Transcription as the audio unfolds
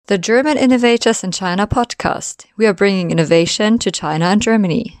the German Innovators in China podcast. We are bringing innovation to China and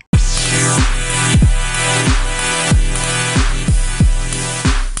Germany.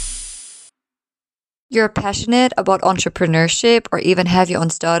 You're passionate about entrepreneurship or even have your own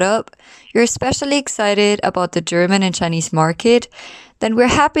startup? You're especially excited about the German and Chinese market? Then we're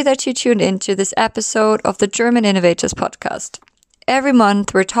happy that you tuned into this episode of the German Innovators podcast. Every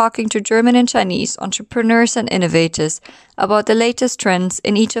month, we're talking to German and Chinese entrepreneurs and innovators about the latest trends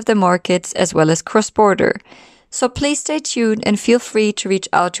in each of the markets as well as cross-border. So please stay tuned and feel free to reach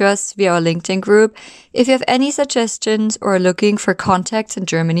out to us via our LinkedIn group if you have any suggestions or are looking for contacts in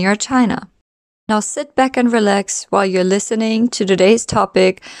Germany or China. Now sit back and relax while you're listening to today's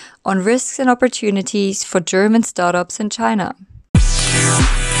topic on risks and opportunities for German startups in China.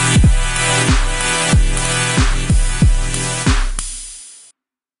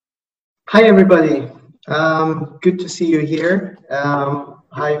 Hi everybody, good to see you here.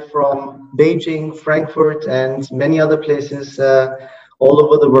 Hi from Beijing, Frankfurt and many other places all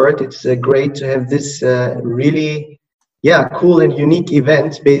over the world. It's great to have this really cool and unique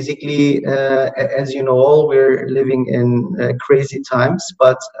event. Basically, as you know all, we're living in crazy times,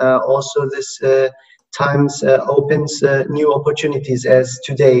 but also this times opens new opportunities, as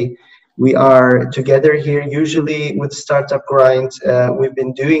today we are together here. Usually with Startup Grind, we've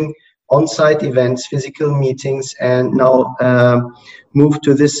been doing on-site events, physical meetings, and now move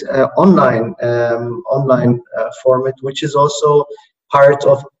to this online format, which is also part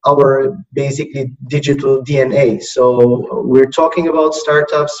of our basically digital DNA. So we're talking about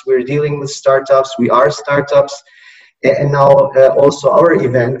startups, we're dealing with startups, we are startups, and now also our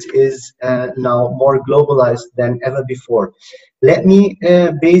event is now more globalized than ever before. Let me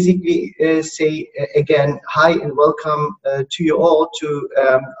basically say again, hi and welcome to you all to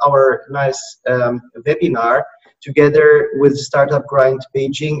our nice webinar. Together with Startup Grind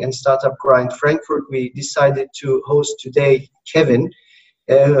Beijing and Startup Grind Frankfurt, we decided to host today Kevin,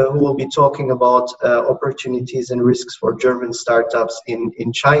 who will be talking about opportunities and risks for German startups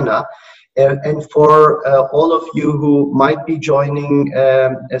in China. And for all of you who might be joining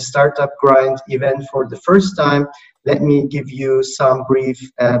a Startup Grind event for the first time, let me give you some brief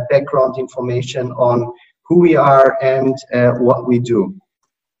background information on who we are and what we do.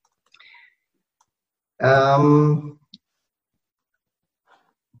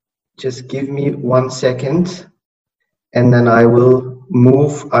 Just give me 1 second and then I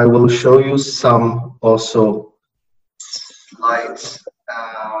will show you some also slides.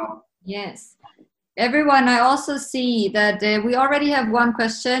 Yes. Everyone, I also see that we already have one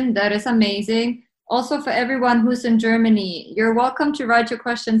question. That is amazing. Also for everyone who's in Germany, you're welcome to write your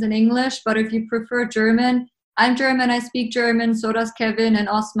questions in English, but if you prefer German, I'm German, I speak German, so does Kevin and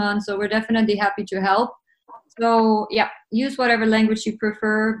Osman, so we're definitely happy to help. So yeah, use whatever language you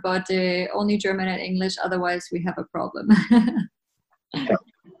prefer, but only German and English, otherwise we have a problem. Yeah.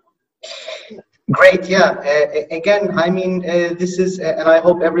 Great, yeah. Again, I mean, this is, and I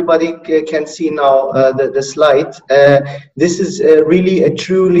hope everybody can see now the slide. This is really a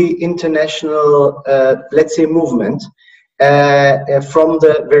truly international, let's say, movement from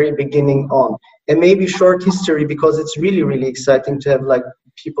the very beginning on. And maybe short history, because it's really, really exciting to have like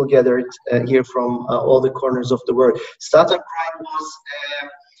people gathered here from all the corners of the world. Startup Grind was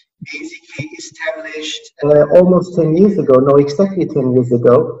basically established almost 10 years ago, no, exactly 10 years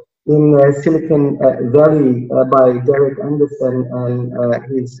ago, in Silicon Valley by Derek Anderson and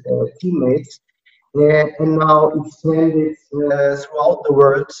his teammates, and now expanded throughout the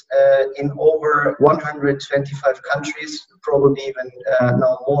world in over 125 countries, probably even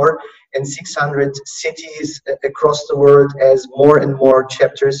now more, and 600 cities across the world, as more and more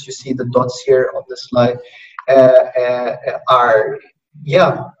chapters, you see the dots here on the slide, are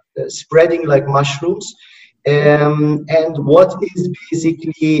spreading like mushrooms. And what is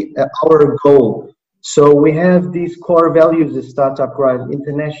basically our goal? So we have these core values of Startup Grind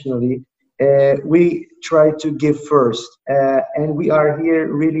internationally. We try to give first, and we are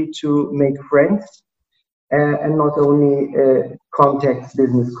here really to make friends and not only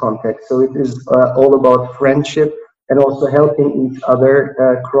business contacts. So it is all about friendship and also helping each other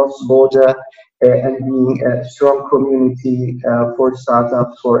cross-border and being a strong community for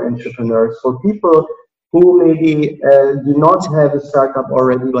startups, for entrepreneurs, for people who maybe do not have a startup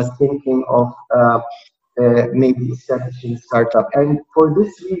already, but thinking of maybe establishing a startup. And for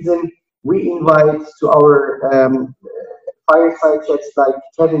this reason, we invite to our fireside chats like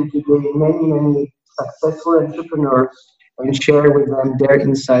Kevin today many successful entrepreneurs and share with them their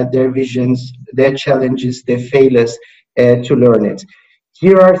insight, their visions, their challenges, their failures to learn it.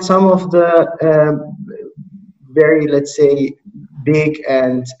 Here are some of the very, let's say, big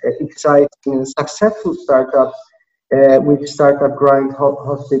and exciting and successful startups, which Startup Grind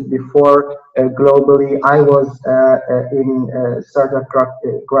hosted before globally. I was in Startup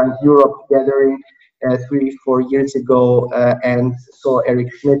Grind Europe gathering 3-4 years ago and saw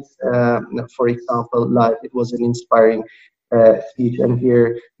Eric Schmidt, for example, live. It was an inspiring speech, and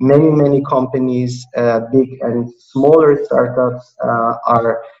here many companies, big and smaller startups,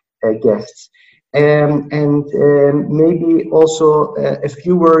 are guests. Maybe also a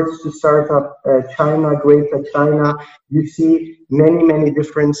few words to Startup China, Greater China. You see many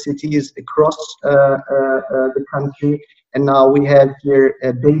different cities across the country, and now we have here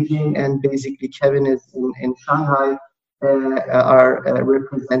Beijing, and basically Kevin is in Shanghai, are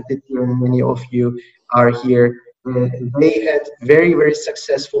represented here, and many of you are here. They had very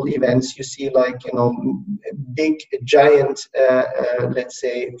successful events. You see, like, big giant, let's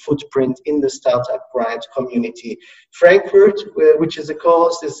say, footprint in the Startup Grind community. Frankfurt, which is a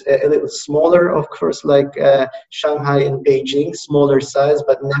co-host, is a little smaller, of course, like Shanghai and Beijing, smaller size,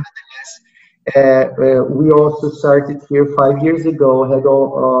 but nevertheless, we also started here 5 years ago, had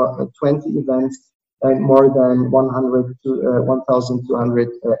 20 events and more than 100 to 1,200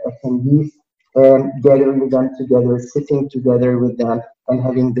 attendees, and gathering them together, sitting together with them, and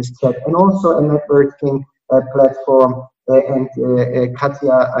having this chat, and also a networking platform. And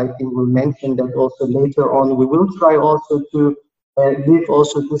Katja, I think, will mention that also later on. We will try also to live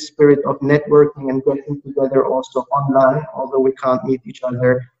also the spirit of networking and getting together also online, although we can't meet each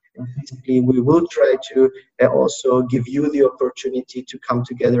other physically. We will try to also give you the opportunity to come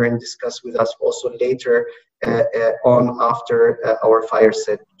together and discuss with us also later on after our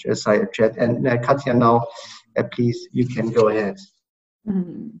fireside chat. And Katja, now please, you can go ahead.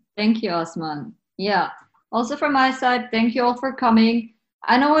 Thank you, Osman. Yeah, also from my side, thank you all for coming.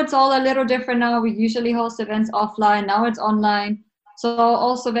 I know it's all a little different now. We usually host events offline, now it's online. So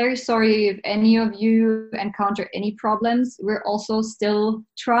also very sorry if any of you encounter any problems. We're also still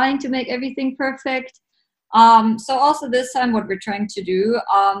trying to make everything perfect. So also this time what we're trying to do,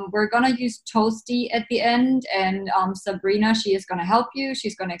 we're gonna use Toasty at the end, and Sabrina, she is gonna help you.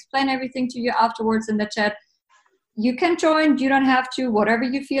 She's gonna explain everything to you afterwards in the chat. You can join, you don't have to, whatever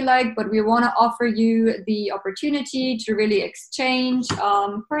you feel like, but we wanna offer you the opportunity to really exchange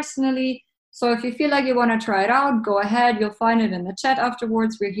personally. So if you feel like you wanna try it out, go ahead, you'll find it in the chat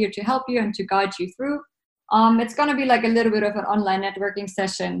afterwards. We're here to help you and to guide you through. It's gonna be like a little bit of an online networking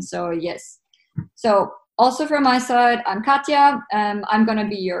session, so yes. So also from my side, I'm Katja. I'm going to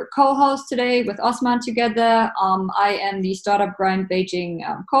be your co-host today with Osman together. I am the Startup Grind Beijing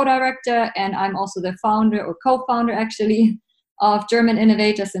co-director, and I'm also the founder, or co-founder actually, of German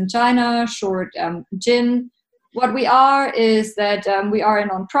Innovators in China, short GIN. What we are is that we are a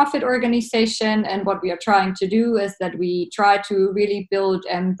non-profit organization, and what we are trying to do is that we try to really build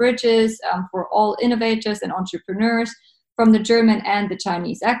bridges for all innovators and entrepreneurs from the German and the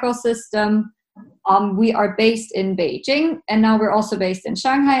Chinese ecosystem. We are based in Beijing, and now we're also based in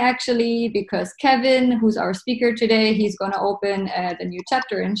Shanghai, actually, because Kevin, who's our speaker today, he's going to open the new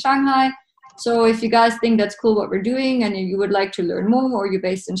chapter in Shanghai. So if you guys think that's cool what we're doing and you would like to learn more, or you're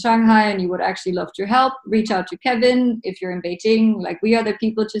based in Shanghai and you would actually love to help, reach out to Kevin. If you're in Beijing, like, we are the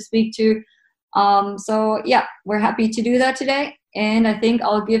people to speak to. So yeah, we're happy to do that today. And I think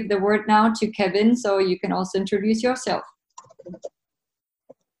I'll give the word now to Kevin, so you can also introduce yourself.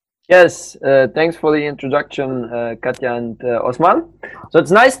 Yes, thanks for the introduction, Katja and Osman. So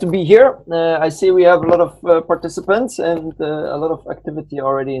it's nice to be here. I see we have a lot of participants and a lot of activity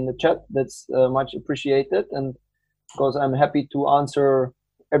already in the chat. That's much appreciated. And of course, I'm happy to answer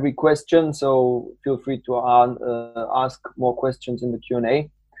every question. So feel free to ask more questions in the Q&A.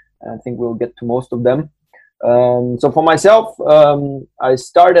 I think we'll get to most of them. So for myself, I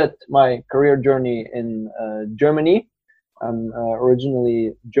started my career journey in Germany. I'm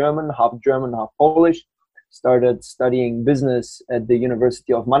originally German, half Polish. Started studying business at the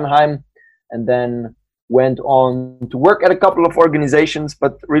University of Mannheim, and then went on to work at a couple of organizations,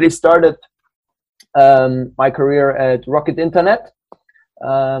 but really started my career at Rocket Internet.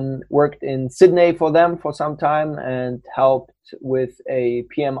 Worked in Sydney for them for some time and helped with a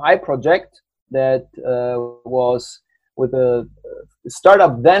PMI project that was with a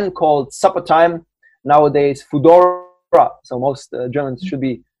startup then called Suppertime, nowadays Foodora. So most Germans should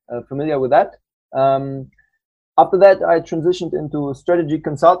be familiar with that. After that, I transitioned into strategy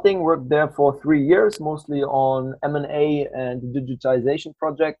consulting, worked there for 3 years, mostly on M&A and digitization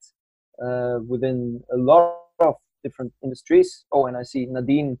projects within a lot of different industries. Oh, and I see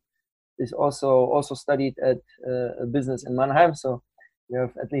Nadine is also studied at a business in Mannheim. So we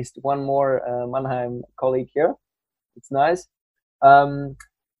have at least one more Mannheim colleague here. It's nice. And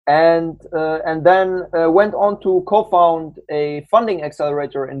then went on to co-found a funding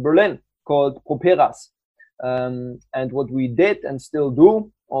accelerator in Berlin called Properas. And what we did and still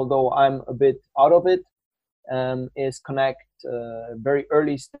do, although I'm a bit out of it, is connect very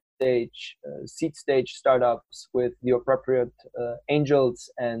early stage, seed stage startups with the appropriate angels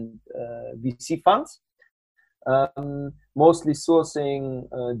and VC funds, mostly sourcing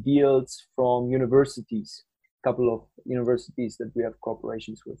deals from universities, a couple of universities that we have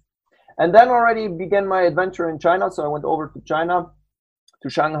cooperations with. And then already began my adventure in China. So I went over to China, to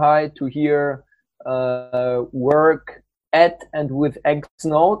Shanghai, to here work at and with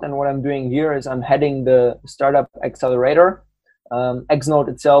Xnode. And what I'm doing here is I'm heading the startup accelerator. Xnode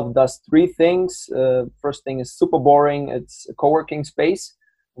itself does three things. First thing is super boring. It's a co-working space,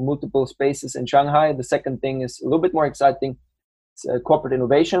 multiple spaces in Shanghai. The second thing is a little bit more exciting. It's corporate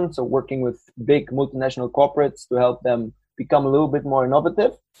innovation. So working with big multinational corporates to help them become a little bit more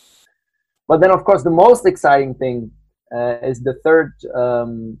innovative. But then, of course, the most exciting thing is the third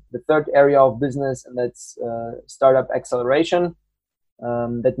area of business, and that's startup acceleration.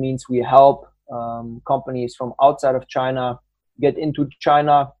 That means we help companies from outside of China get into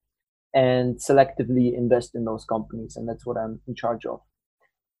China and selectively invest in those companies, and that's what I'm in charge of.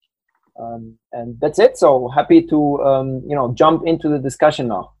 And that's it. So happy to jump into the discussion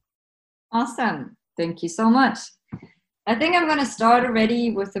now. Awesome. Thank you so much. I think I'm going to start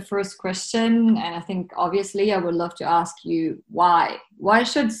already with the first question. And I think obviously I would love to ask you why. Why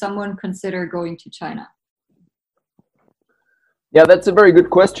should someone consider going to China? Yeah, that's a very good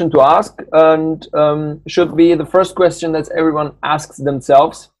question to ask, and should be the first question that everyone asks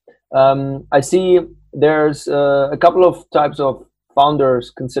themselves. I see there's a couple of types of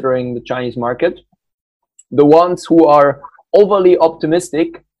founders considering the Chinese market. The ones who are overly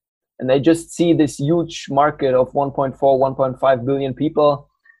optimistic, and they just see this huge market of 1.4, 1.5 billion people,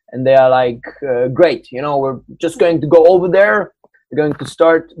 and they are like, great, we're just going to go over there, we're going to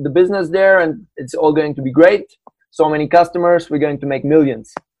start the business there, and it's all going to be great. So many customers, we're going to make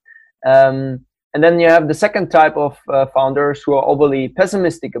millions. And then you have the second type of founders who are overly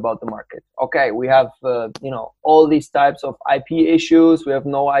pessimistic about the market. Okay, we have all these types of IP issues. We have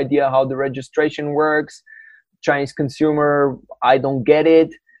no idea how the registration works. Chinese consumer, I don't get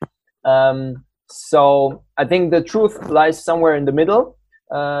it. So I think the truth lies somewhere in the middle.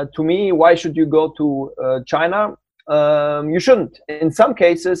 To me, why should you go to China? You shouldn't. In some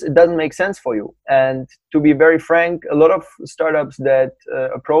cases, it doesn't make sense for you. And to be very frank, a lot of startups that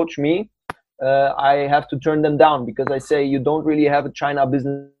approach me, I have to turn them down because I say you don't really have a China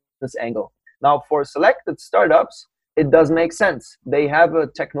business angle. Now, for selected startups, it does make sense. They have a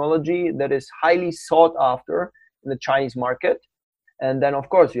technology that is highly sought after in the Chinese market. And then, of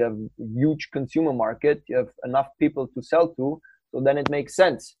course, you have a huge consumer market. You have enough people to sell to. So then it makes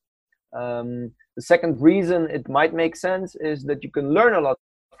sense. The second reason it might make sense is that you can learn a lot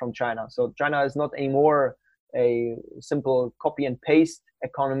from China. So China is not anymore a simple copy and paste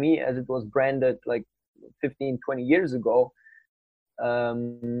economy as it was branded like 15, 20 years ago.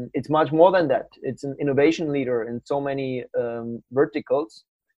 It's much more than that. It's an innovation leader in so many verticals.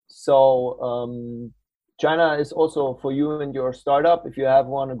 So China is also for you and your startup, if you have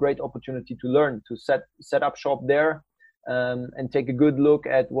one, a great opportunity to learn, to set up shop there. And take a good look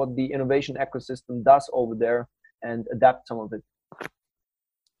at what the innovation ecosystem does over there and adapt some of it.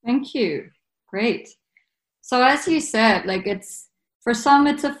 Thank you. Great. So as you said, for some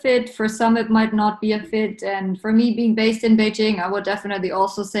it's a fit, for some it might not be a fit. And for me, being based in Beijing, I would definitely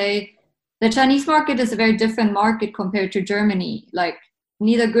also say the Chinese market is a very different market compared to Germany.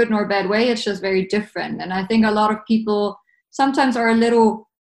 Neither good nor bad way, it's just very different. And I think a lot of people sometimes are a little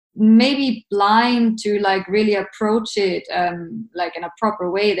maybe blind to really approach it in a proper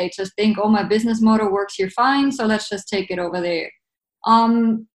way. They just think, oh, my business model works here fine, so let's just take it over there.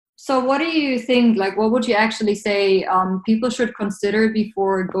 So what do you think, what would you actually say people should consider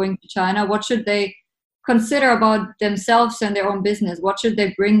before going to China? What should they consider about themselves and their own business? What should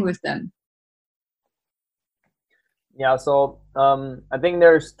they bring with them? Yeah, so I think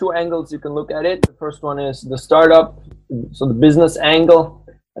there's two angles you can look at it. The first one is the startup, so the business angle.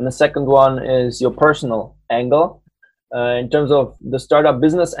 And the second one is your personal angle. In terms of the startup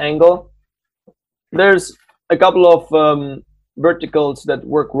business angle, there's a couple of verticals that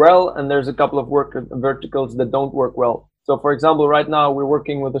work well, and there's a couple of verticals that don't work well. So for example, right now we're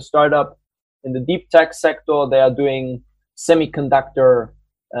working with a startup in the deep tech sector. They are doing semiconductor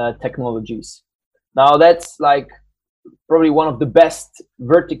technologies. Now that's probably one of the best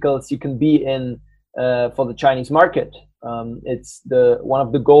verticals you can be in for the Chinese market. It's one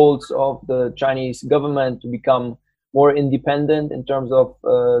of the goals of the Chinese government to become more independent in terms of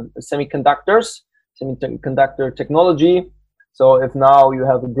semiconductor technology. So if now you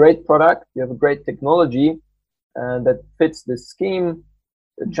have a great product, you have a great technology that fits this scheme,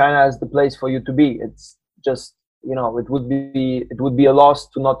 China is the place for you to be. It's just, you know, it would be a loss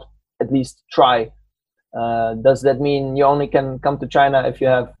to not at least try. Does that mean you only can come to China if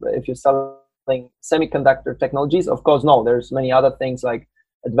you're selling semiconductor technologies? Of course, no. There's many other things like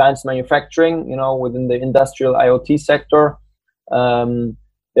advanced manufacturing, you know, within the industrial IoT sector.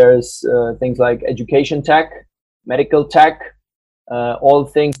 There's things like education tech, medical tech, all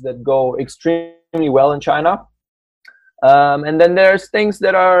things that go extremely well in China. And then there's things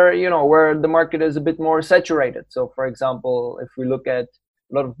that are, you know, where the market is a bit more saturated. So, for example, if we look at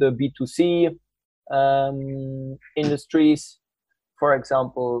a lot of the B2C industries, for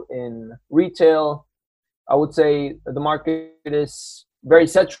example, in retail, I would say the market is very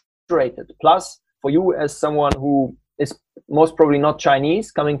saturated. Plus, for you as someone who is most probably not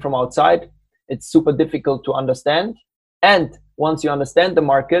Chinese, coming from outside, it's super difficult to understand. And once you understand the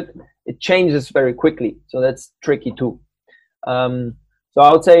market, it changes very quickly. So that's tricky too. So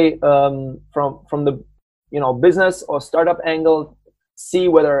I would say from the, you know, business or startup angle, see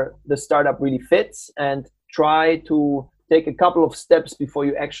whether the startup really fits and try to take a couple of steps before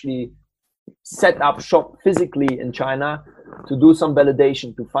you actually set up shop physically in China to do some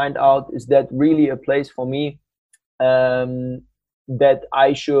validation, to find out, is that really a place for me that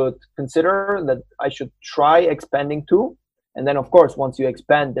I should consider, that I should try expanding to. And then, of course, once you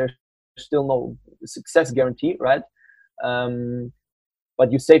expand, there's still no success guarantee, right?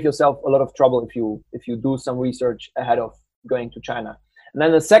 But you save yourself a lot of trouble if you do some research ahead of going to China. And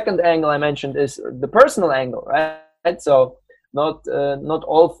then the second angle I mentioned is the personal angle, right? So not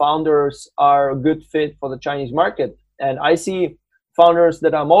all founders are a good fit for the Chinese market. And I see founders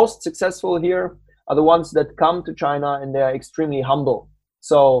that are most successful here are the ones that come to China and they are extremely humble.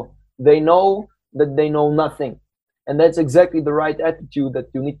 So they know that they know nothing. And that's exactly the right attitude that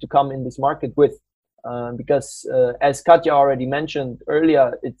you need to come in this market with. Because as Katja already mentioned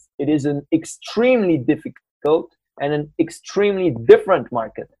earlier, it is an extremely difficult and an extremely different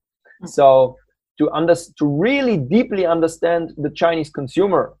market. So to really deeply understand the Chinese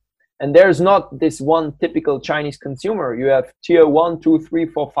consumer, and there's not this one typical Chinese consumer. You have tier 1, 2, 3,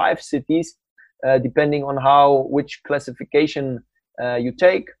 4, 5 cities, depending on which classification you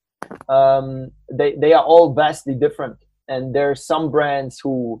take. They are all vastly different, and there are some brands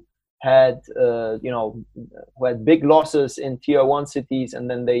who had who had big losses in tier 1 cities, and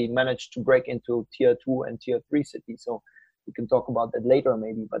then they managed to break into tier 2 and tier 3 cities. So we can talk about that later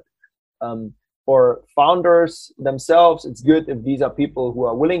maybe, but for founders themselves, it's good if these are people who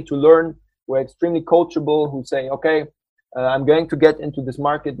are willing to learn, who are extremely coachable, who say, okay, I'm going to get into this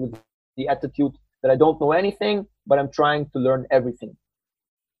market with the attitude that I don't know anything, but I'm trying to learn everything.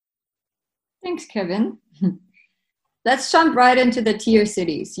 Thanks, Kevin. Let's jump right into the tier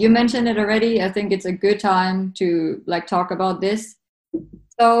cities. You mentioned it already. I think it's a good time to talk about this.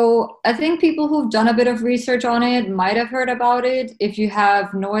 So I think people who've done a bit of research on it might have heard about it. If you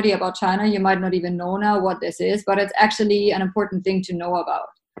have no idea about China, you might not even know now what this is, but it's actually an important thing to know about.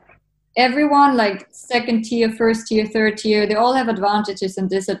 Everyone, like second tier, first tier, third tier, they all have advantages and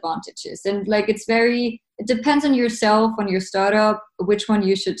disadvantages. And it depends on yourself, on your startup, which one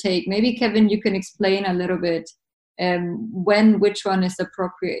you should take. Maybe Kevin, you can explain a little bit which one is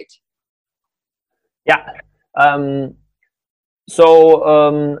appropriate. Yeah.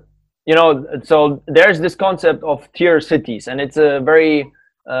 So there's this concept of tier cities, and it's a very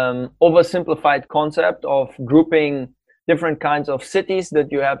oversimplified concept of grouping different kinds of cities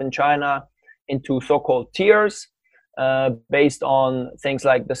that you have in China into so-called tiers based on things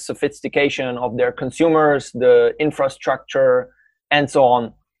like the sophistication of their consumers, the infrastructure, and so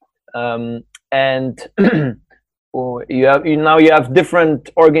on. And you have different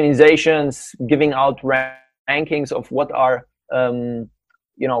organizations giving out rankings of what are the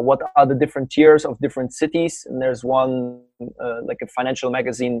different tiers of different cities. And there's one like a financial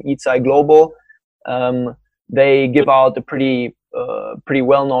magazine, Eatsai Global. They give out a pretty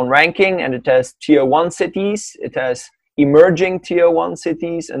well-known ranking, and it has tier 1 cities, it has emerging tier 1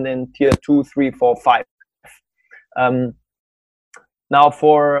 cities, and then tier 2, 3, 4, 5. Now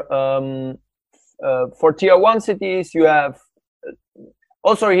for tier 1 cities, you have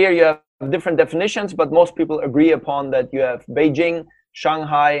different definitions, but most people agree upon that you have Beijing,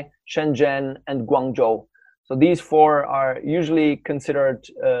 Shanghai, Shenzhen, and Guangzhou. So these 4 are usually considered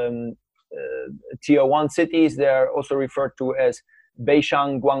tier 1 cities. They're also referred to as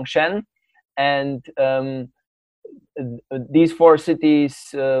Beishang, Guangshen, and these four cities,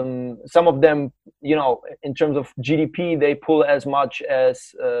 some of them, you know, in terms of GDP, they pull as much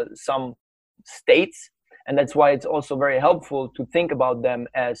as some states, and that's why it's also very helpful to think about them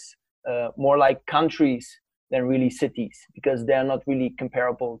as more like countries than really cities, because they are not really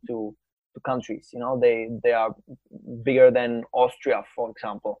comparable to countries. You know, they are bigger than Austria, for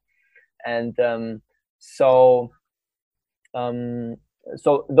example, and so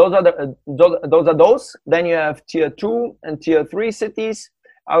those are those. Then you have tier 2 and tier 3 cities.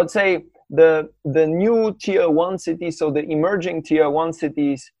 I would say the new tier 1 cities, so the emerging tier 1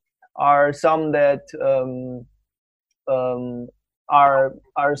 cities, are some that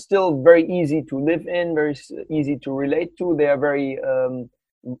are still very easy to live in, very easy to relate to. They are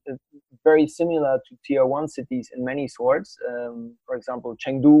very similar to tier 1 cities in many sorts. For example,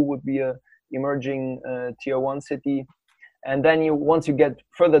 Chengdu would be a emerging tier 1 city. And then once you get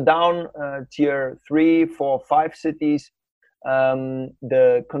further down, tier 3, 4, 5 cities,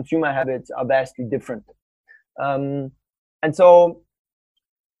 the consumer habits are vastly different. And so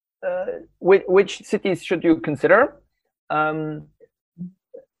which cities should you consider?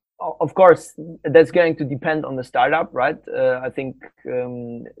 Of course, that's going to depend on the startup, right? I think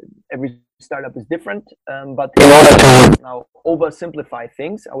every startup is different, but in order to now oversimplify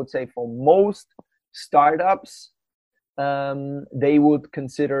things, I would say for most startups, they would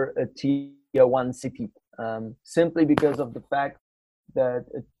consider a tier 1 city, simply because of the fact that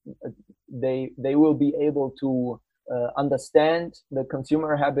they will be able to understand the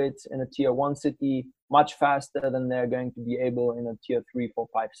consumer habits in a tier 1 city much faster than they're going to be able in a tier 3, 4,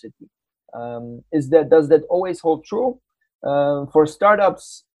 5 city. Does that always hold true? For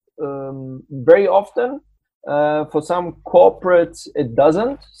startups, very often. For some corporates, it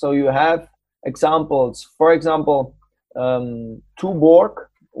doesn't. So you have examples. For example, Tuborg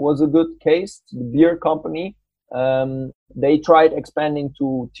was a good case, the beer company. They tried expanding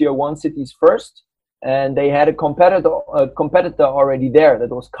to tier 1 cities first, and they had a competitor already there, that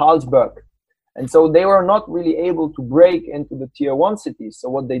was Carlsberg. And so they were not really able to break into the tier 1 cities. So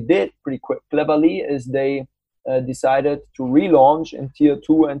what they did pretty cleverly is they decided to relaunch in tier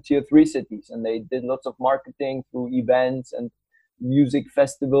 2 and tier 3 cities. And they did lots of marketing through events and music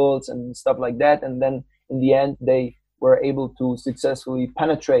festivals and stuff like that. And then in the end, they were able to successfully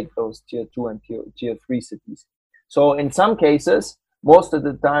penetrate those tier 2 and tier 3 cities. So in some cases, most of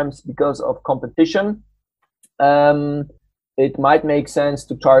the times, because of competition, it might make sense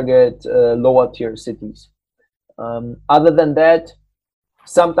to target lower tier cities. Other than that,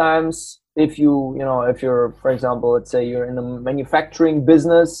 sometimes if you're, for example, let's say you're in the manufacturing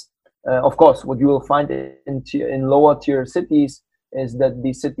business, of course, what you will find in lower tier cities is that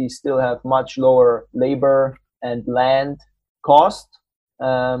these cities still have much lower labor and land cost,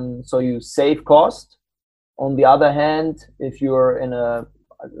 so you save cost. On the other hand, if you're in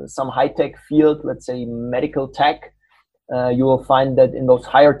some high-tech field, let's say medical tech, you will find that in those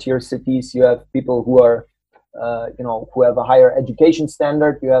higher tier cities, you have people who are, who have a higher education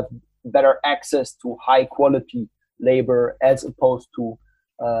standard. You have better access to high-quality labor as opposed to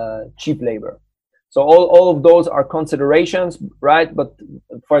cheap labor. So all of those are considerations, right? But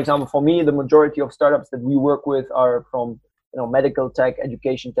for example, for me, the majority of startups that we work with are from medical tech,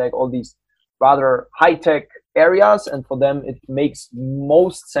 education tech, all these rather high-tech areas, and for them it makes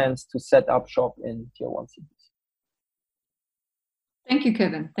most sense to set up shop in tier 1 cities. Thank you,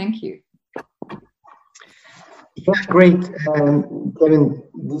 Kevin. Thank you. Yeah, great. Kevin,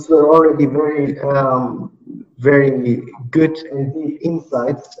 these were already very good and deep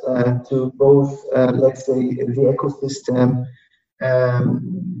insights to both, let's say, the ecosystem,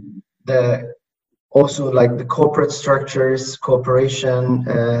 also like the corporate structures, cooperation,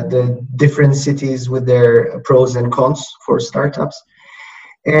 the different cities with their pros and cons for startups.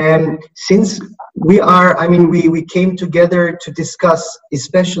 And since we came together to discuss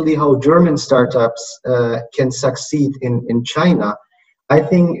especially how German startups can succeed in China, I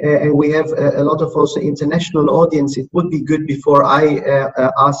think, and we have a lot of also international audience, it would be good before I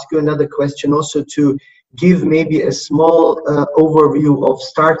ask you another question also to give maybe a small overview of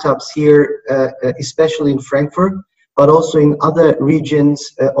startups here, especially in Frankfurt, but also in other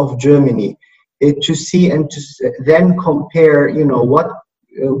regions of Germany, to see and to then compare, what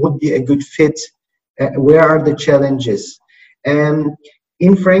would be a good fit, where are the challenges.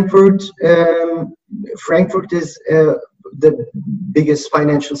 In Frankfurt, Frankfurt is the biggest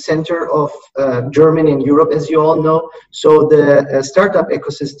financial center of Germany and Europe, as you all know. So the startup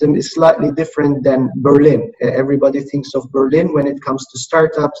ecosystem is slightly different than Berlin. Everybody thinks of Berlin when it comes to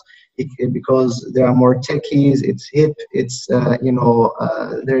startups because there are more techies, it's hip, it's,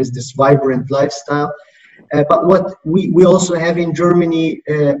 there is this vibrant lifestyle. But what we also have in Germany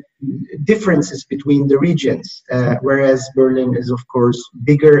differences between the regions, whereas Berlin is of course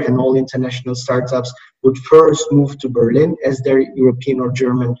bigger and all international startups would first move to Berlin as their European or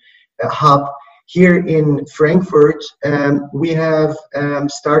German hub. Here in Frankfurt, we have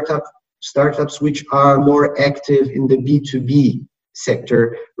startups which are more active in the B2B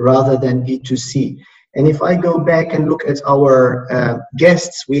sector rather than B2C. And if I go back and look at our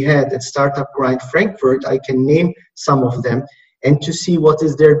guests we had at Startup Grind Frankfurt, I can name some of them, and to see what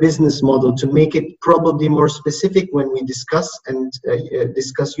is their business model, to make it probably more specific when we discuss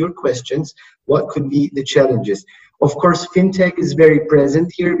your questions, what could be the challenges. Of course, fintech is very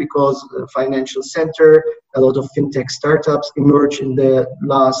present here because financial center, a lot of fintech startups emerged in the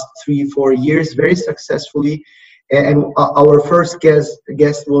last 3-4 years very successfully. And our first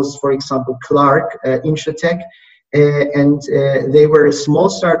guest was, for example, Clark Inshatech, and they were a small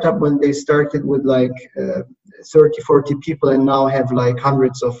startup when they started with like 30-40 people, and now have like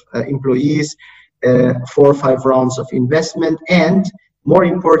hundreds of employees, 4 or 5 rounds of investment, and more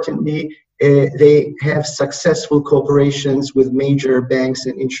importantly, they have successful cooperations with major banks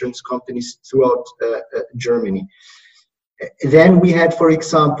and insurance companies throughout Germany. Then we had, for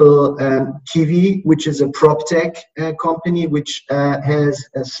example, Kiwi, which is a prop tech company which has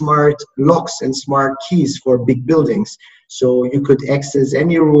smart locks and smart keys for big buildings. So you could access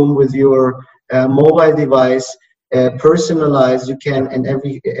any room with your mobile device, personalized. You can, and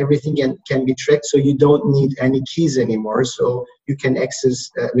everything can be tracked. So you don't need any keys anymore. So you can access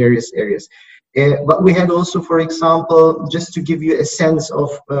various areas. But we had also, for example, just to give you a sense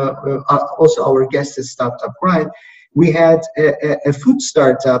of also our guests at Startup Grind, we had a food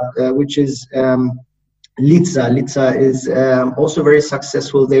startup, which is Litza. Litza is also very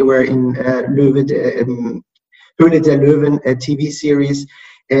successful. They were in Höhle der Löwen, a TV series,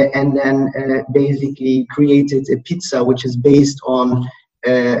 and then basically created a pizza which is based on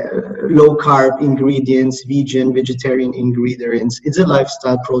low-carb ingredients, vegetarian ingredients. It's a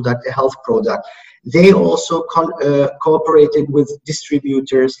lifestyle product, a health product. They also cooperated with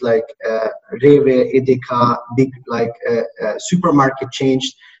distributors like Rewe, Edeka, big like supermarket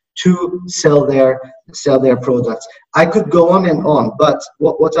chains to sell their products. I could go on and on, but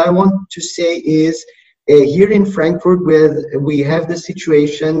what I want to say is here in Frankfurt, we have the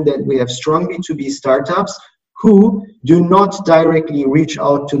situation that we have strong B2B startups who do not directly reach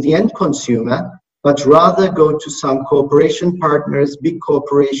out to the end consumer, but rather go to some cooperation partners, big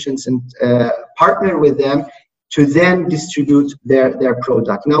corporations, and partner with them to then distribute their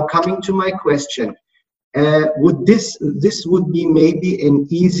product. Now, coming to my question, would this would be maybe an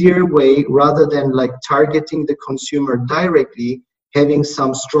easier way rather than like targeting the consumer directly, having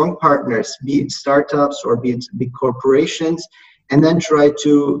some strong partners, be it startups or be it big corporations, and then try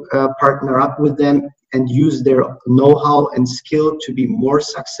to partner up with them and use their know-how and skill to be more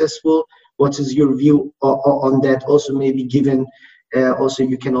successful? What is your view on that? Also, maybe given, also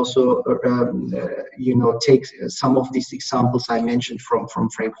you can also, take some of these examples I mentioned from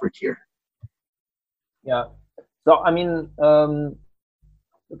Frankfurt here. Yeah. So I mean,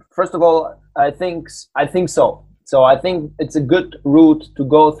 first of all, I think so. So I think it's a good route to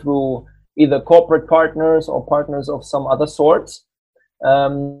go through either corporate partners or partners of some other sorts.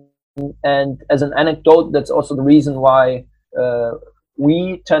 And as an anecdote, that's also the reason why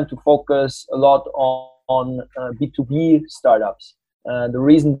we tend to focus a lot on B2B startups. The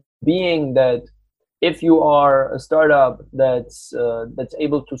reason being that if you are a startup that's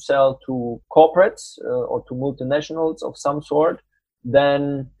able to sell to corporates or to multinationals of some sort,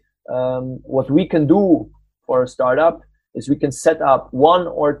 then what we can do for a startup is we can set up 1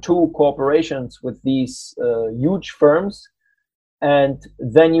 or 2 cooperations with these huge firms, and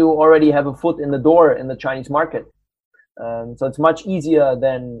then you already have a foot in the door in the Chinese market. So it's much easier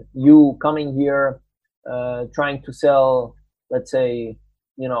than you coming here trying to sell, let's say,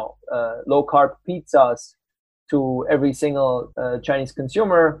 low carb pizzas to every single Chinese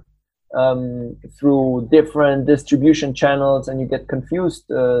consumer through different distribution channels, and you get confused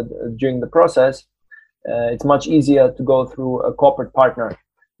during the process. It's much easier to go through a corporate partner.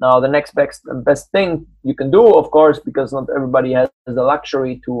 Now, the next best thing you can do, of course, because not everybody has the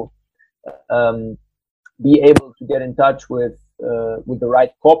luxury to be able to get in touch with the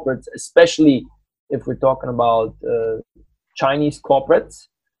right corporates, especially if we're talking about Chinese corporates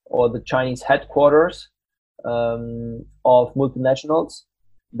or the Chinese headquarters of multinationals,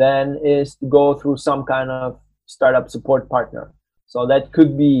 then is to go through some kind of startup support partner. So that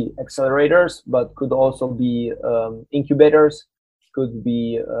could be accelerators, but could also be incubators, could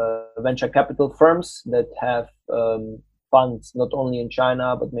be venture capital firms that have funds not only in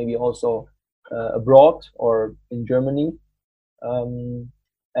China, but maybe also abroad or in Germany,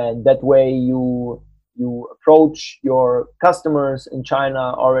 and that way you approach your customers in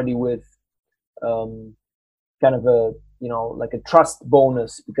China already with kind of a, you know, like a trust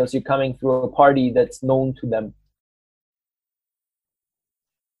bonus, because you're coming through a party that's known to them.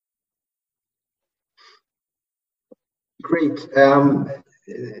 Great.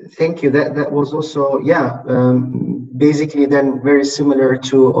 Thank you. That was also, yeah, basically then very similar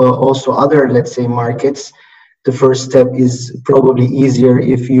to also other, let's say, markets. The first step is probably easier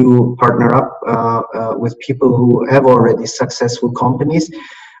if you partner up with people who have already successful companies.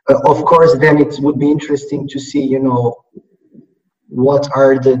 Of course, then it would be interesting to see, you know, what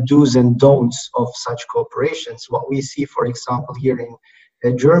are the do's and don'ts of such corporations. What we see, for example, here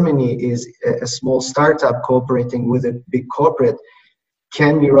in Germany is a small startup cooperating with a big corporate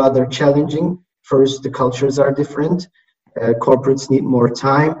can be rather challenging. First, the cultures are different. Corporates need more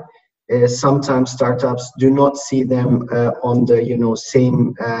time. Sometimes startups do not see them on the, you know,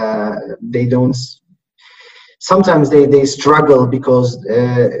 same, they don't, sometimes they struggle because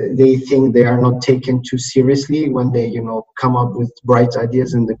they think they are not taken too seriously when they, you know, come up with bright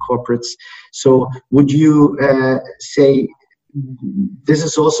ideas in the corporates. So would you say this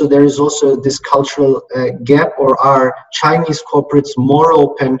is also, there is also this cultural gap, or are Chinese corporates more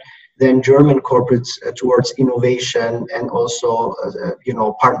open than German corporates towards innovation and also, you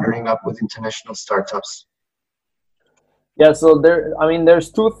know, partnering up with international startups? Yeah, so there, I mean,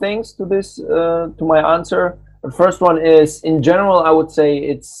 there's two things to this, to my answer. The first one is, in general, I would say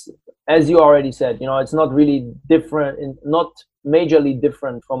it's, as you already said, you know, it's not really different, not majorly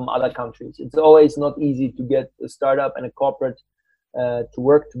different from other countries. It's always not easy to get a startup and a corporate to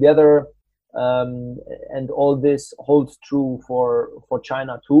work together, and all this holds true for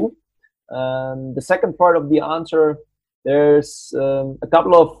China too. The second part of the answer, there's a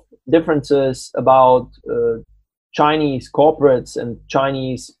couple of differences about Chinese corporates and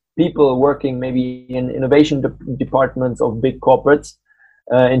Chinese people working maybe in innovation departments of big corporates,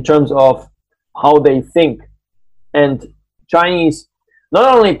 in terms of how they think. And Chinese,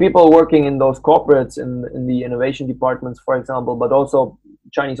 not only people working in those corporates in the innovation departments, for example, but also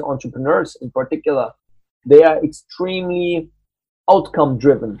Chinese entrepreneurs in particular, they are extremely outcome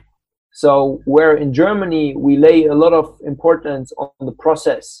driven. So where in Germany we lay a lot of importance on the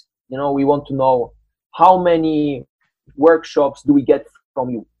process, you know, we want to know how many workshops do we get from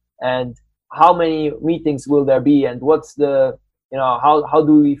you, and how many meetings will there be, and what's the, you know, how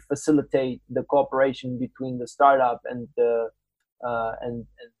do we facilitate the cooperation between the startup and the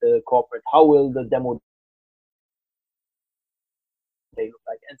corporate? How will the demo day look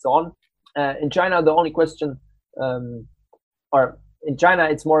like, and so on. In China, the only question, or in China,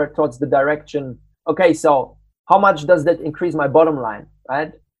 it's more towards the direction. Okay, so how much does that increase my bottom line,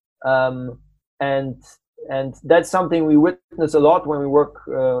 right? And that's something we witness a lot when we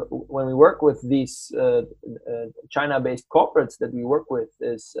work with these China-based corporates that we work with.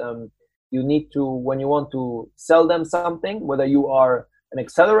 Is you need to, when you want to sell them something, whether you are an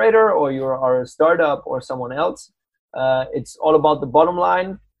accelerator or you are a startup or someone else, it's all about the bottom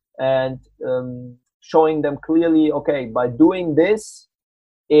line, and showing them clearly, okay, by doing this,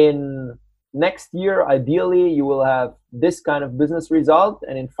 in next year, ideally, you will have this kind of business result,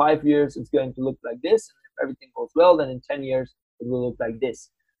 and in 5 years, it's going to look like this. If everything goes well, then in 10 years, it will look like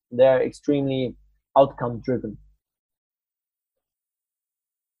this. They're extremely outcome driven.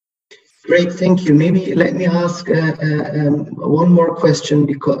 Great, thank you. Maybe let me ask one more question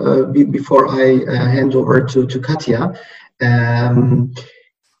before I hand over to Katja.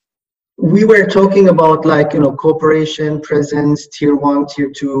 We were talking about, like, you know, cooperation, presence, tier 1, tier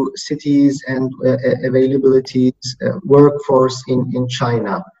 2 cities, and availabilities, workforce in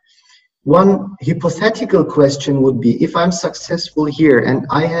China. One hypothetical question would be, if I'm successful here and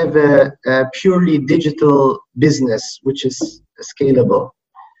I have a purely digital business which is scalable,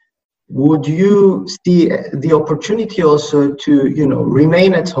 would you see the opportunity also to, you know,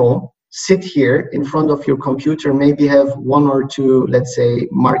 remain at home, sit here in front of your computer, maybe have 1 or 2, let's say,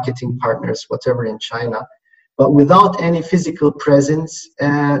 marketing partners, whatever, in China, but without any physical presence,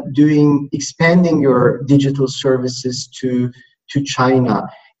 expanding your digital services to China?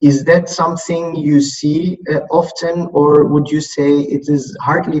 Is that something you see often, or would you say it is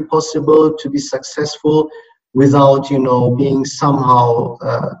hardly possible to be successful without, you know, being somehow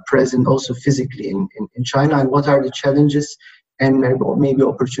present also physically in China? And what are the challenges and maybe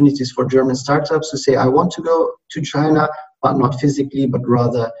opportunities for German startups to say, I want to go to China, but not physically, but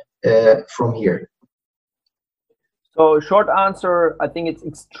rather from here? So short answer, I think it's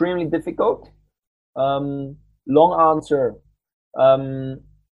extremely difficult. Long answer,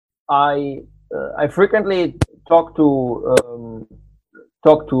 I I frequently talk to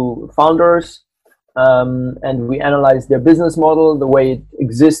founders, and we analyze their business model, the way it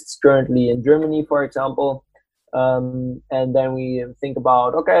exists currently in Germany, for example, and then we think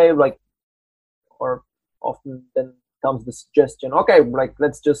about, okay, like, or often then comes the suggestion, okay, like,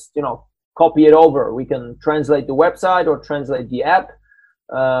 let's just, you know, copy it over. We can translate the website or translate the app,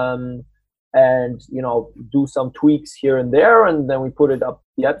 and, you know, do some tweaks here and there, and then we put it up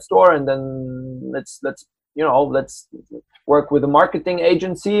the App Store, and then let's you know, let's work with a marketing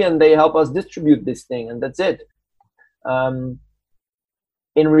agency and they help us distribute this thing, and that's it.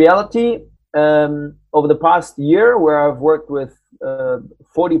 In reality, over the past year, where I've worked with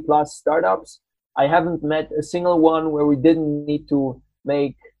 40 plus startups, I haven't met a single one where we didn't need to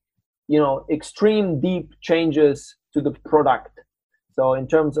make, you know, extreme deep changes to the product. So in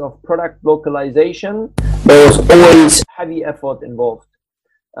terms of product localization, there was always heavy effort involved.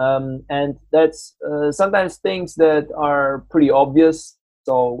 And that's sometimes things that are pretty obvious.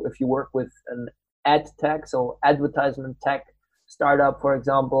 So if you work with an ad tech, so advertisement tech startup, for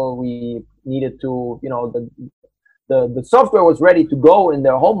example, we needed to, you know, the software was ready to go in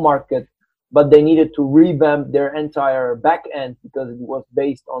their home market, but they needed to revamp their entire back end because it was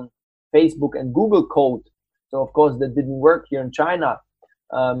based on Facebook and Google code. So of course that didn't work here in China.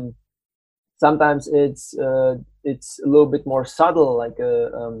 Sometimes it's a little bit more subtle, like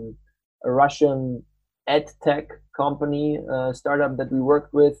a Russian ad tech company startup that we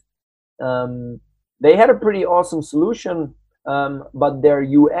worked with. They had a pretty awesome solution, but their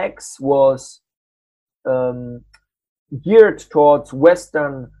UX was geared towards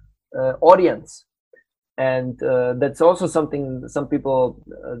Western audience, and that's also something some people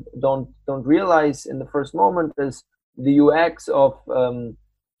don't realize in the first moment, is the UX of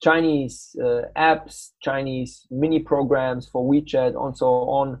Chinese apps, Chinese mini programs for WeChat, and so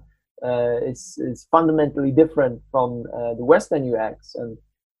on, is fundamentally different from the Western UX, and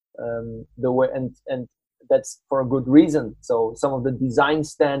the way and that's for a good reason. So some of the design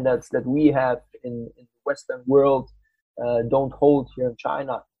standards that we have in the Western world don't hold here in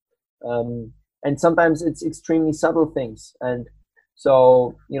China, and sometimes it's extremely subtle things. And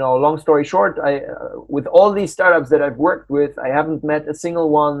so, you know, long story short, with all these startups that I've worked with, I haven't met a single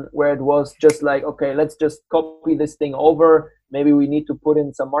one where it was just like, okay, let's just copy this thing over. Maybe we need to put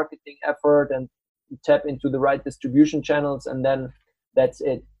in some marketing effort and tap into the right distribution channels, and then that's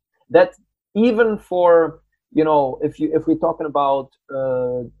it. That even for, you know, if we're talking about,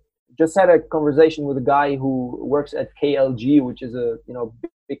 just had a conversation with a guy who works at KLG, which is a, you know,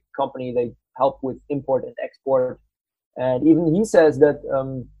 big company. They help with import and export. And even he says that,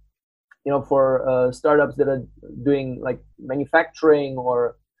 you know, for startups that are doing like manufacturing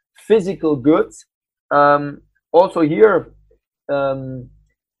or physical goods, also here,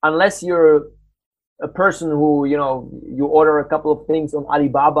 unless you're a person who, you know, you order a couple of things on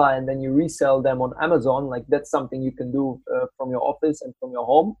Alibaba and then you resell them on Amazon, like that's something you can do from your office and from your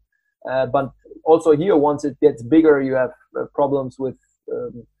home. But also here, once it gets bigger, you have problems with,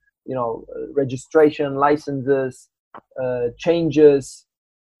 you know, registration, licenses, changes,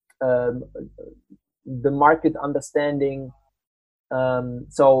 the market understanding.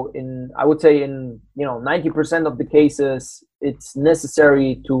 So I would say in, you know, 90% of the cases, it's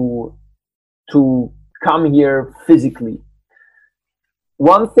necessary to come here physically.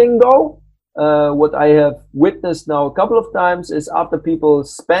 One thing though, what I have witnessed now a couple of times is after people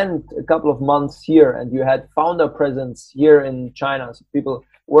spent a couple of months here and you had founder presence here in China, so people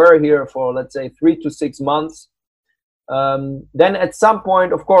were here for, let's say, 3 to 6 months, then at some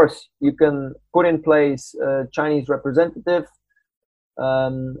point, of course, you can put in place a Chinese representative,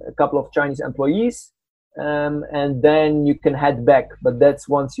 a couple of Chinese employees, and then you can head back. But that's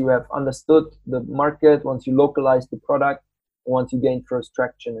once you have understood the market, once you localize the product, once you gain first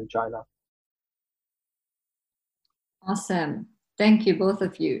traction in China. Awesome. Thank you, both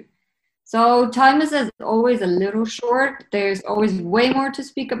of you. So time is as always a little short. There's always way more to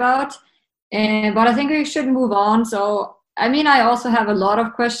speak about, but I think we should move on. So, I mean, I also have a lot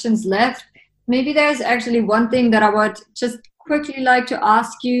of questions left. Maybe there's actually one thing that I would just quickly like to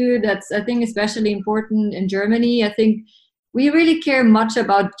ask you that's, I think, especially important in Germany. I think we really care much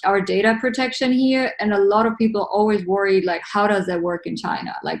about our data protection here, and a lot of people always worry, like, how does that work in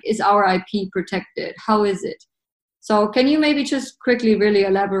China? Like, is our IP protected? How is it? So can you maybe just quickly really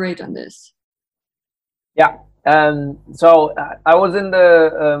elaborate on this? Yeah. So I was in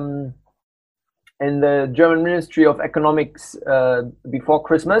the German Ministry of Economics before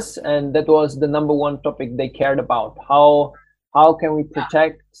Christmas, and that was the #1 topic they cared about. How can we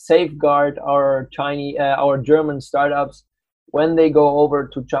protect, safeguard our German startups when they go over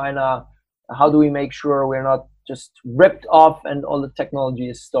to China? how do we make sure we're not just ripped off and all the technology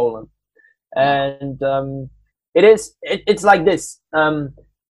is stolen? And it's like this.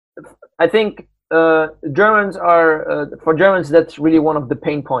 I think Germans are, for Germans, that's really one of the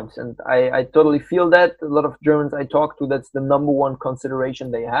pain points. And I totally feel that. A lot of Germans I talk to, that's the number one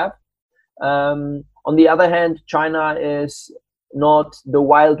consideration they have. On the other hand, China is not the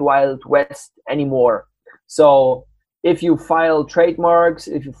wild, wild west anymore. So if you file trademarks,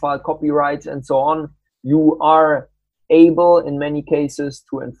 if you file copyrights and so on, you are able in many cases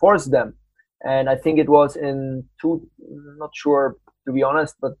to enforce them. And I think it was not sure to be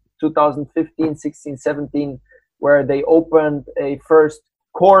honest, but 2015, 16, 17, where they opened a first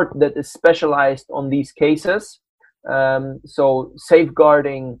court that is specialized on these cases. So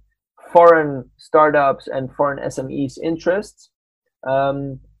safeguarding foreign startups and foreign SMEs interests.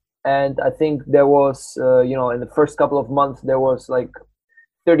 And I think there was, in the first couple of months, there was like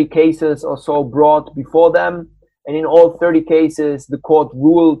 30 cases or so brought before them. And in all 30 cases, the court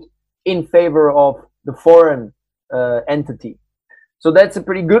ruled in favor of the foreign entity. So that's a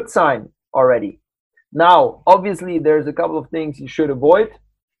pretty good sign already. Now, obviously, there's a couple of things you should avoid.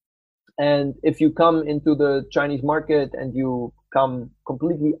 And if you come into the Chinese market and you come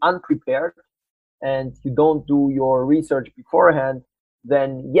completely unprepared and you don't do your research beforehand,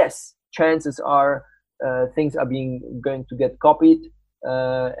 then yes, chances are things are going to get copied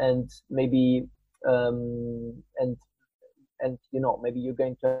and maybe maybe you're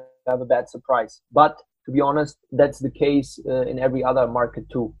going to have a bad surprise. But to be honest, that's the case in every other market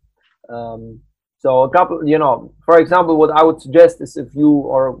too. So a couple, for example, what I would suggest is if you,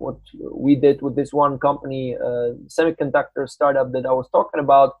 or what we did with this one company, semiconductor startup that I was talking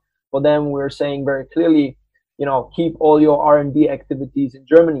about, for them, we're saying very clearly, keep all your R&D activities in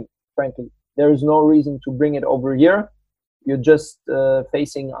Germany, frankly. There is no reason to bring it over here. You're just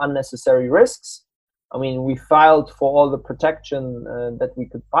facing unnecessary risks. I mean, we filed for all the protection that we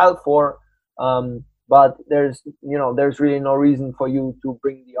could file for, but there's really no reason for you to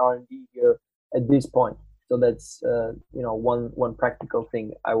bring the R&D here at this point. So that's one practical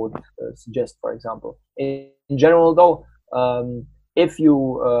thing I would suggest. For example, in general, though, if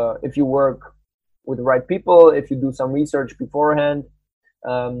you work with the right people, if you do some research beforehand,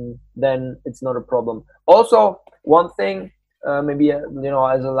 then it's not a problem. Also, one thing, maybe as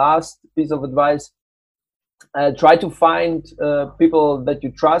a last piece of advice, try to find people that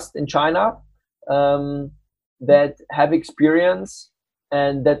you trust in China that have experience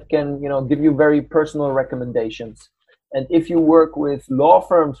and that can give you very personal recommendations. And if you work with law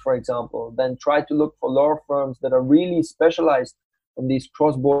firms, for example, then try to look for law firms that are really specialized on these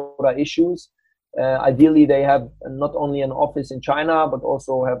cross-border issues. Ideally, they have not only an office in China, but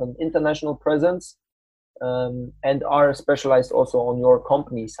also have an international presence, and are specialized also on your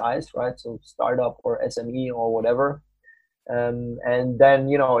company size, right? So startup or SME or whatever. And then,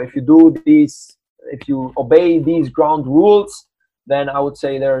 if you obey these ground rules, then I would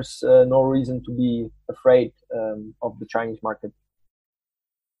say there's no reason to be afraid of the Chinese market.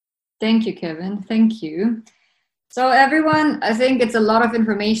 Thank you, Kevin. Thank you. So everyone, I think it's a lot of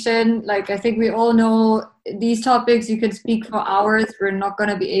information. Like, I think we all know these topics, you can speak for hours. We're not going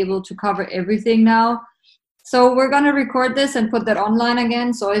to be able to cover everything now. So we're going to record this and put that online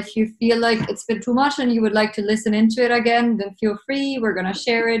again. So if you feel like it's been too much and you would like to listen into it again, then feel free. We're going to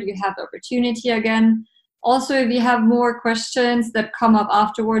share it. You have the opportunity again. Also, if you have more questions that come up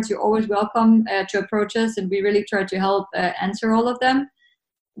afterwards, you're always welcome to approach us, and we really try to help answer all of them.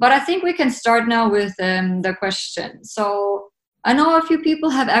 But I think we can start now with the question. So I know a few people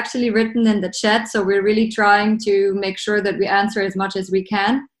have actually written in the chat, so we're really trying to make sure that we answer as much as we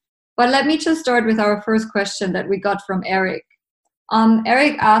can. But let me just start with our first question that we got from Eric.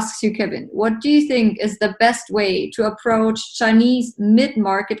 Eric asks you, Kevin, what do you think is the best way to approach Chinese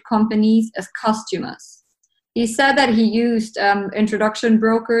mid-market companies as customers? He said that he used introduction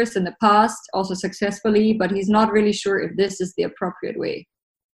brokers in the past, also successfully, but he's not really sure if this is the appropriate way.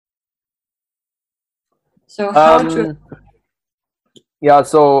 So how to... Yeah,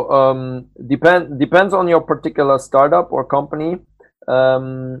 so depends on your particular startup or company.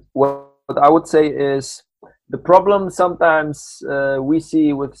 What I would say is the problem sometimes we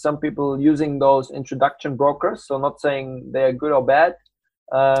see with some people using those introduction brokers, so not saying they're good or bad,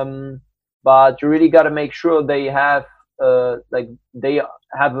 but you really got to make sure they have they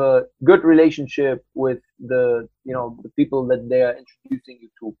have a good relationship with the the people that they are introducing you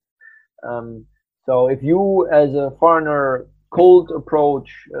to. So if you as a foreigner cold approach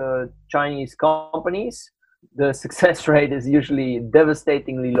Chinese companies, the success rate is usually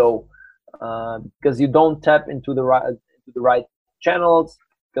devastatingly low because you don't tap into the right channels.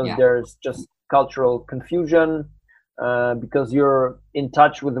 because Yeah. there's just cultural confusion, because you're in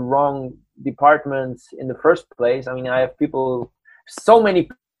touch with the wrong departments in the first place. I mean, I have so many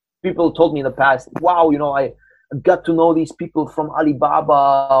people told me in the past, wow, you know, I got to know these people from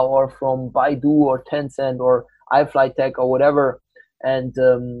Alibaba or from Baidu or Tencent or iFlyTech or whatever, and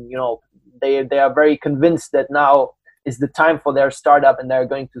you know, they are very convinced that now is the time for their startup and they're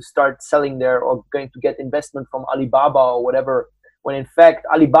going to start selling there or going to get investment from Alibaba or whatever, when in fact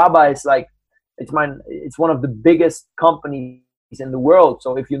Alibaba is like, it's one of the biggest companies in the world.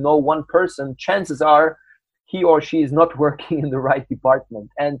 So if you know one person, chances are he or she is not working in the right department,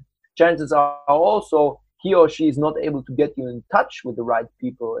 and chances are also he or she is not able to get you in touch with the right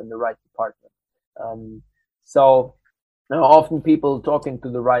people in the right department. So you know, often people talking to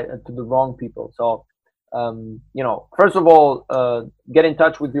the wrong people. So you know, first of all, get in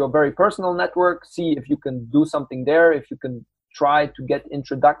touch with your very personal network, see if you can do something there, if you can try to get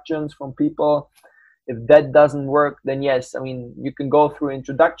introductions from people. If that doesn't work, then yes, I mean, you can go through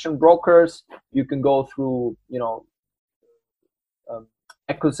introduction brokers, you can go through, you know,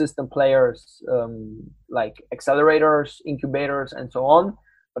 ecosystem players, like accelerators, incubators, and so on,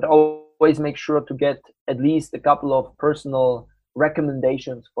 but always make sure to get at least a couple of personal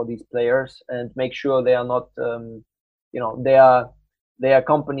recommendations for these players, and make sure they are not, you know, they are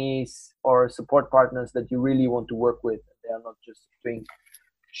companies or support partners that you really want to work with. They are not just doing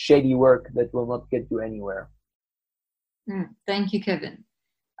shady work that will not get you anywhere. Thank you, Kevin.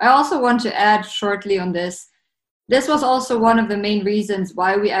 I also want to add shortly on this. This was also one of the main reasons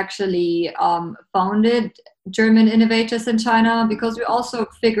why we actually founded German Innovators in China, because we also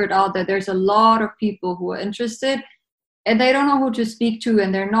figured out that there's a lot of people who are interested and they don't know who to speak to,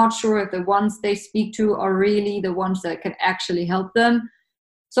 and they're not sure if the ones they speak to are really the ones that can actually help them.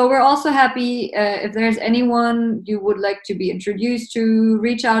 So we're also happy if there's anyone you would like to be introduced to,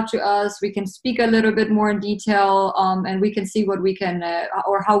 reach out to us. We can speak a little bit more in detail, and we can see what we can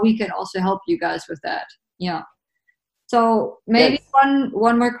or how we can also help you guys with that. Yeah. So maybe Yes.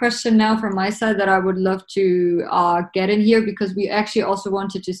 one more question now from my side that I would love to get in here, because we actually also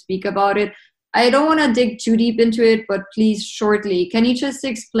wanted to speak about it. I don't want to dig too deep into it, but please shortly, can you just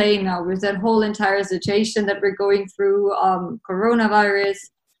explain now with that whole entire situation that we're going through, coronavirus,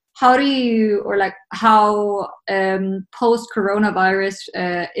 how do you, or like how post-coronavirus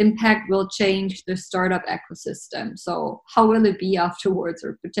impact will change the startup ecosystem? So how will it be afterwards,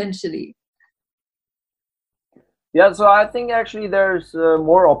 or potentially? Yeah, so I think actually there's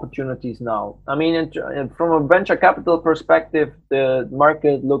more opportunities now. I mean, from a venture capital perspective, the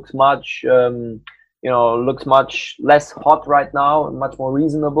market looks much, you know, looks much less hot right now, much more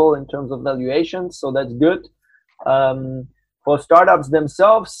reasonable in terms of valuations. So that's good. For startups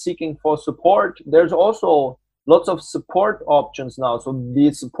themselves seeking for support, there's also lots of support options now. So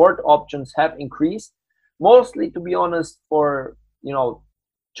the support options have increased, mostly, to be honest, for, you know,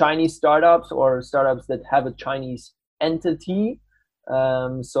 Chinese startups or startups that have a Chinese entity.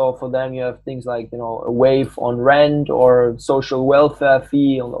 So for them, you have things like, you know, a waive on rent or social welfare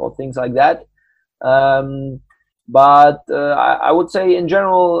fee or things like that. But I would say in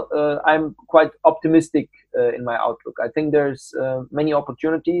general, I'm quite optimistic in my outlook. I think there's many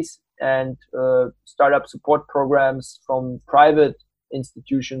opportunities, and startup support programs from private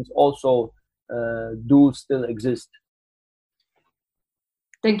institutions also do still exist.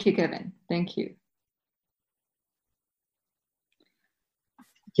 Thank you, Kevin. Thank you.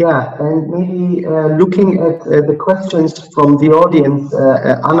 Yeah, and maybe looking at the questions from the audience,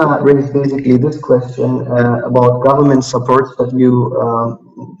 Anna raised basically this question about government support, but you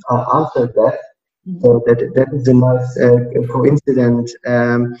answered that. So that is a nice coincidence.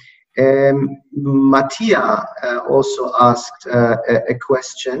 Mattia also asked a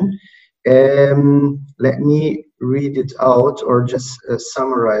question. Let me read it out or just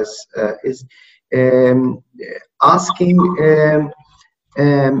summarize. Is asking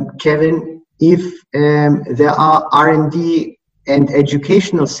Kevin if there are R&D and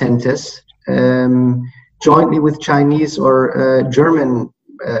educational centers jointly with Chinese or German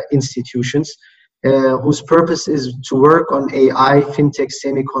institutions whose purpose is to work on AI, fintech,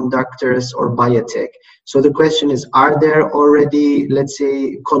 semiconductors, or biotech. So the question is, are there already, let's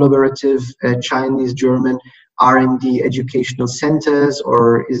say, collaborative Chinese-German R&D educational centers,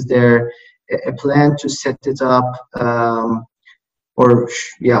 or is there a plan to set it up? Or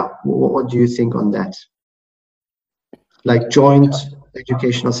yeah, what do you think on that? Like joint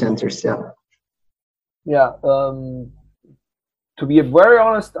educational centers, yeah. Yeah. To be very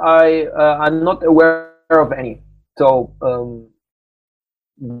honest, I'm not aware of any. So,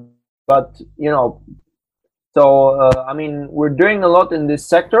 but you know, So, I mean, we're doing a lot in this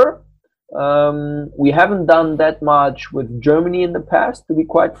sector. We haven't done that much with Germany in the past, to be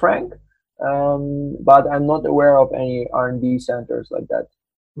quite frank. But I'm not aware of any R&D centers like that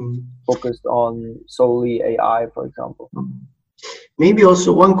focused on solely AI, for example. Maybe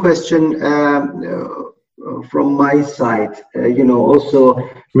also one question from my side, also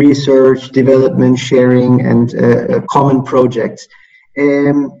research, development, sharing, and common projects.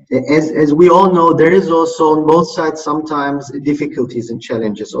 As we all know, there is also on both sides sometimes difficulties and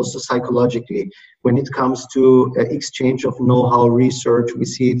challenges, also psychologically, when it comes to exchange of know-how, research. We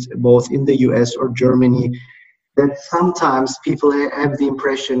see it both in the US or Germany, that sometimes people have the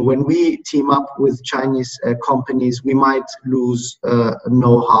impression when we team up with Chinese companies, we might lose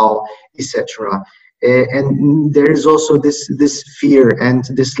know-how, etc. And there is also this fear and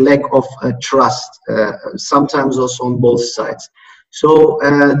this lack of trust, sometimes also on both sides. So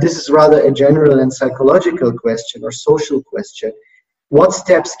this is rather a general and psychological question or social question. What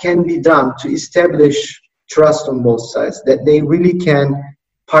steps can be done to establish trust on both sides, that they really can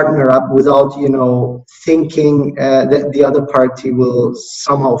partner up without, thinking that the other party will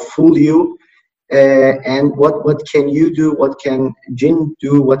somehow fool you? And what can you do? What can Jin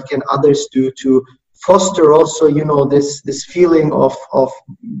do? What can others do to foster also, this feeling of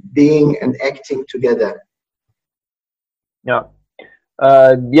being and acting together? Yeah.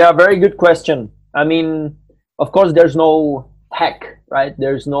 Very good question. I mean, of course, there's no hack, right?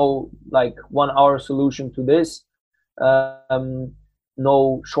 There's no like 1 hour solution to this,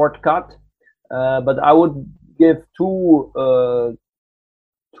 no shortcut. But I would give two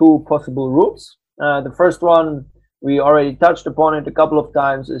possible routes. The first one, we already touched upon it a couple of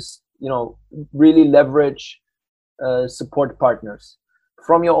times, is really leverage support partners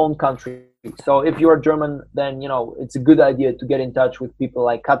from your own country. So if you are German, then it's a good idea to get in touch with people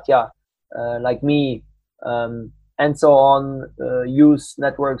like Katja, like me, and so on. Use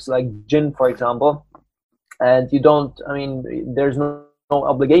networks like Jin, for example. And there's no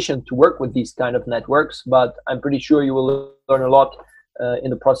obligation to work with these kind of networks, but I'm pretty sure you will learn a lot in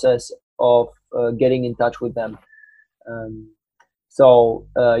the process of getting in touch with them. So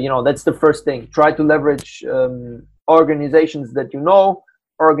that's the first thing. Try to leverage organizations that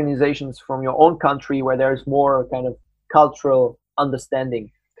organizations from your own country where there's more kind of cultural understanding.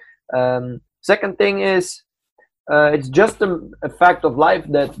 Second thing is, it's just a fact of life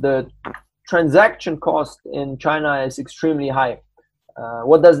that the transaction cost in China is extremely high.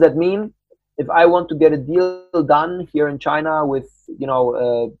 What does that mean? If I want to get a deal done here in China with,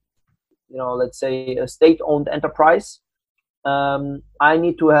 let's say a state-owned enterprise, I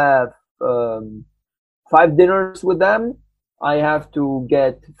need to have 5 dinners with them. I have to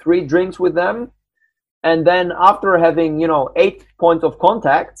get 3 drinks with them. And then after having, 8 points of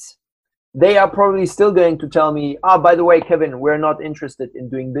contacts, they are probably still going to tell me, by the way, Kevin, we're not interested in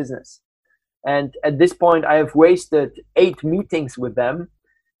doing business. And at this point, I have wasted 8 meetings with them.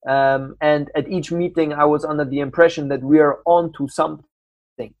 And at each meeting, I was under the impression that we are on to something.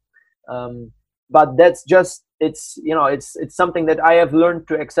 But that's just, it's something that I have learned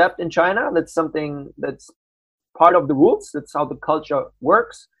to accept in China. That's something that's part of the rules. That's how the culture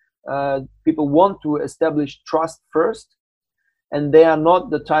works. People want to establish trust first. And they are not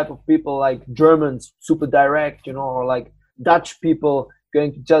the type of people like Germans, super direct, or like Dutch people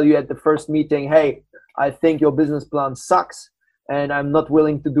going to tell you at the first meeting, hey, I think your business plan sucks and I'm not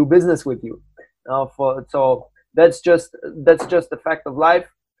willing to do business with you. So that's just a fact of life.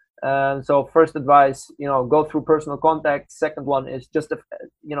 So first advice, go through personal contact. Second one is just,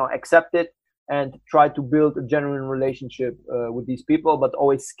 accept it and try to build a genuine relationship with these people, but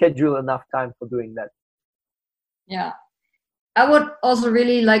always schedule enough time for doing that. Yeah. I would also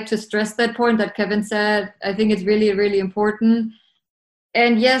really like to stress that point that Kevin said. I think it's really, really important.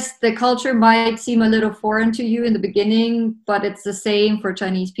 And yes, the culture might seem a little foreign to you in the beginning, but it's the same for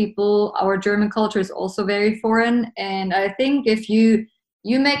Chinese people. Our German culture is also very foreign. And I think if you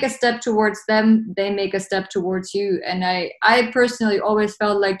make a step towards them, they make a step towards you. And I personally always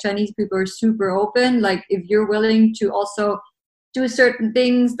felt like Chinese people are super open. Like if you're willing to also do certain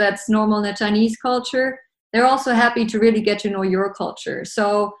things that's normal in the Chinese culture, they're also happy to really get to know your culture.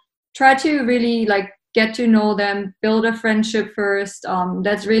 So try to really get to know them, build a friendship first.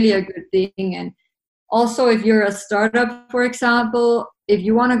 That's really a good thing. And also if you're a startup, for example, if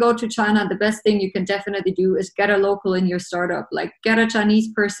you want to go to China, the best thing you can definitely do is get a local in your startup, get a Chinese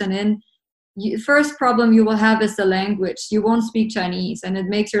person in. First problem you will have is the language. You won't speak Chinese, and it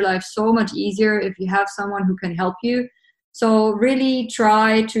makes your life so much easier if you have someone who can help you. So really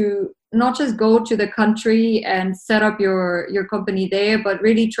try to not just go to the country and set up your company there, but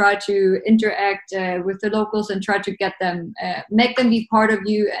really try to interact with the locals and try to get them, make them be part of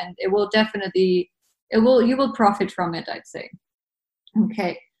you, and it will definitely, you will profit from it, I'd say.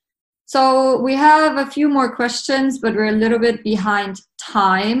 Okay. So we have a few more questions, but we're a little bit behind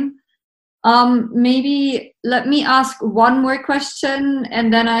time. Maybe let me ask one more question,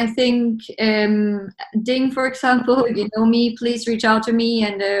 and then I think Ding, for example, if you know me, please reach out to me,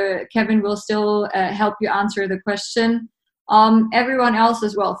 and Kevin will still help you answer the question. Everyone else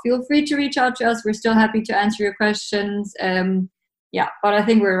as well, feel free to reach out to us. We're still happy to answer your questions. Yeah, but I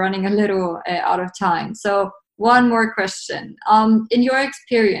think we're running a little out of time. So one more question. In your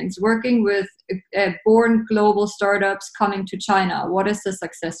experience working with born global startups coming to China, what is the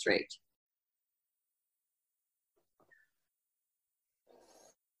success rate?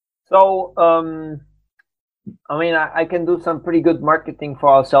 So, I mean, I can do some pretty good marketing for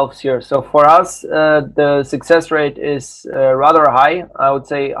ourselves here. So for us, the success rate is rather high. I would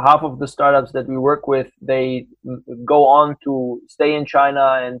say half of the startups that we work with, they go on to stay in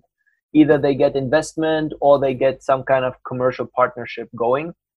China, and either they get investment or they get some kind of commercial partnership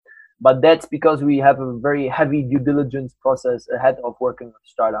going. But that's because we have a very heavy due diligence process ahead of working with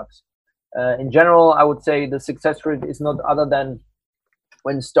startups. In general, I would say the success rate is not other than,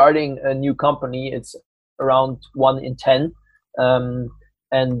 when starting a new company, it's around 1 in 10,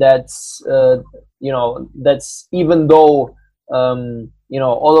 and that's that's even though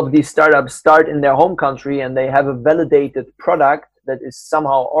all of these startups start in their home country and they have a validated product that is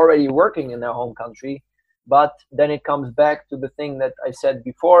somehow already working in their home country. But then it comes back to the thing that I said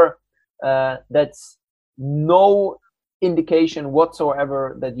before, that's no indication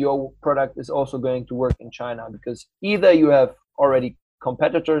whatsoever that your product is also going to work in China, because either you have already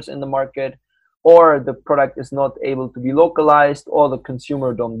competitors in the market, or the product is not able to be localized, or the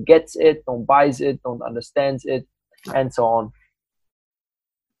consumer don't gets it, don't buys it, don't understands it, and so on.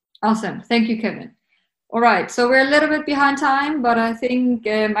 Awesome. Thank you, Kevin. All right. So we're a little bit behind time, but I think,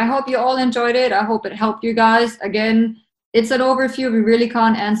 I hope you all enjoyed it. I hope it helped you guys. Again, it's an overview. We really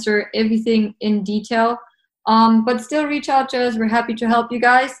can't answer everything in detail, but still reach out to us. We're happy to help you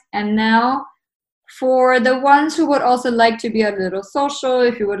guys. And now, for the ones who would also like to be a little social,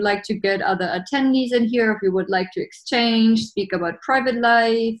 if you would like to get other attendees in here, if you would like to exchange, speak about private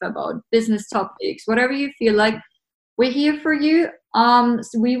life, about business topics, whatever you feel like, we're here for you.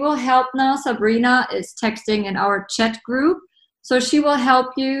 So we will help now. Sabrina is texting in our chat group, so she will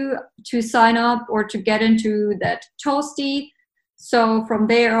help you to sign up or to get into that Toasty. So from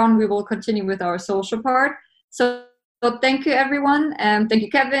there on, we will continue with our social part. So thank you, everyone. Thank you,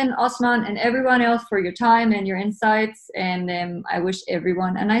 Kevin, Osman, and everyone else for your time and your insights. And I wish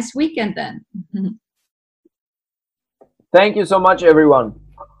everyone a nice weekend then. Thank you so much, everyone.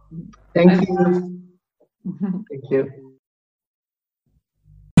 Thank you. Thank you.